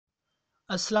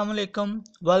Assalamu alaikum.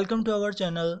 Welcome to our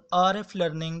channel RF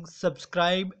Learning.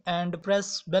 Subscribe and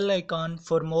press bell icon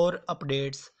for more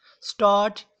updates.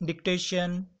 Start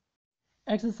dictation.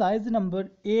 Exercise number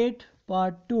 8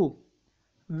 part 2.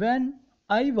 When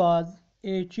I was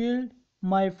a child,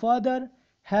 my father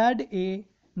had a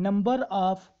number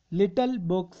of little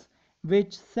books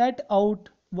which set out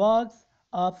works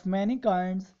of many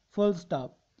kinds. Full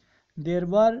stop. There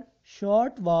were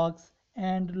short walks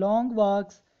and long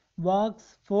walks,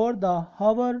 walks for the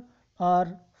hour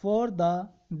or for the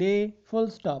day. Full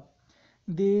stop.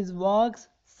 These walks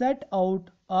set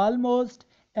out almost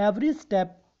every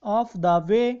step of the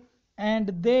way,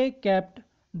 and they kept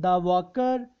the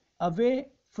walker away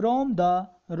from the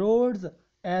roads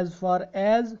as far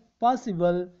as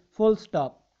possible. Full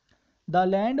stop. The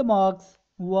landmarks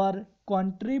were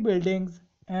country buildings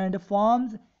and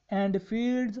farms and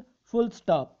fields. Full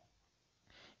stop.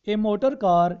 A motor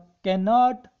car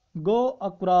cannot go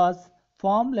across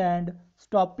farmland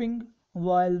stopping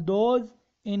while those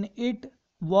in it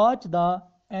watch the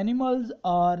animals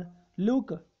or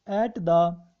look at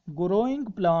the growing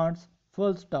plants.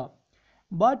 Full stop.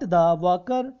 But the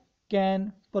walker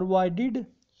can, provided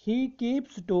he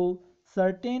keeps to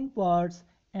certain parts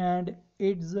and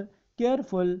is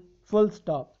careful. Full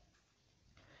stop.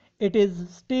 It is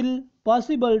still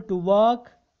possible to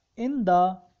walk in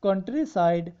the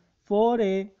countryside for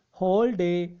a whole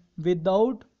day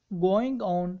without going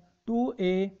on to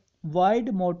a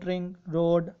wide motoring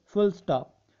road. Full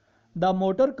stop. The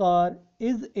motor car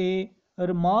is a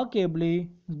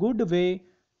remarkably good way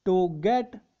to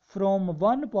get from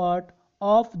one part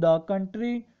of the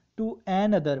country to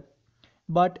another,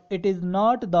 but it is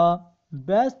not the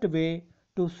best way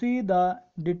to see the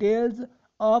details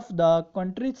of the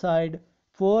countryside.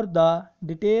 For the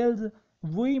details,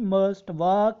 we must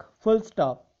walk. Full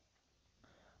stop.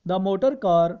 The motor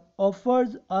car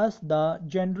offers us the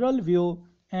general view,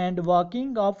 and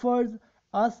walking offers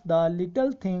us the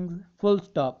little things. Full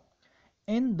stop.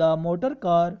 In the motor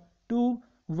car, too,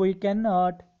 we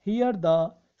cannot hear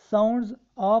the sounds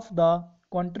of the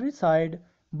countryside,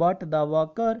 but the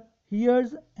walker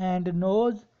hears and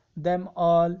knows them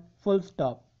all. Full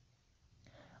stop.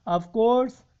 Of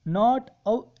course, not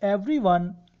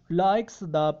everyone likes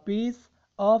the peace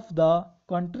of the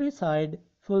countryside.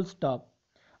 Full stop.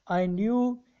 I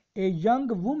knew a young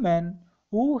woman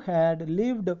who had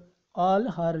lived all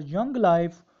her young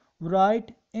life right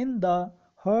in the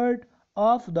heart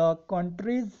of the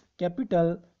country's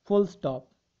capital. Full stop.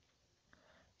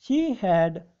 She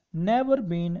had never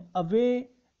been away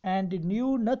and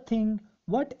knew nothing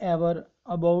whatever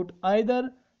about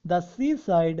either the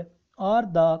seaside or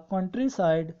the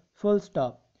countryside. Full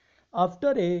stop.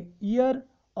 After a year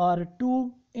or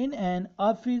two in an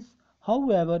office,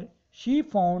 however, she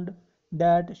found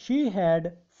that she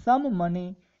had some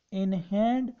money in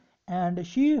hand, and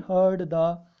she heard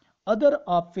the other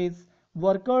office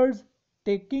workers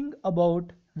talking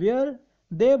about where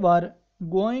they were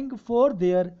going for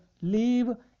their leave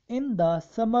in the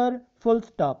summer. Full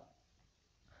stop.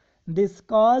 This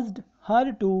caused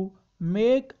her to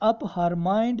make up her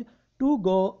mind to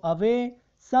go away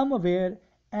somewhere,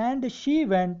 and she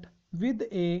went with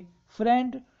a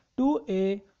friend to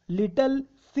a little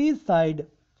seaside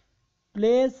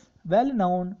place well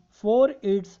known for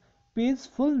its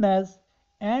peacefulness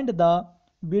and the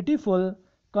beautiful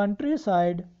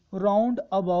countryside round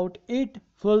about it.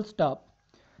 Full stop.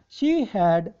 She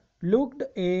had looked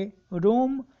a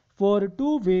room for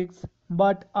 2 weeks,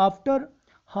 but after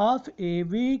half a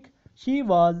week she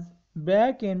was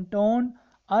back in town.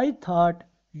 I thought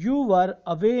you were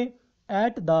away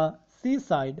at the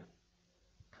seaside,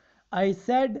 I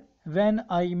said when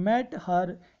I met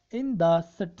her in the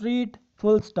street.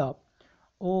 Full stop.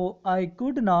 Oh, I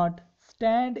could not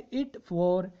stand it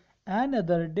for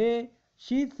another day,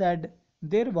 she said.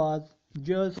 There was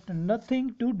just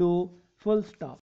nothing to do. Full stop.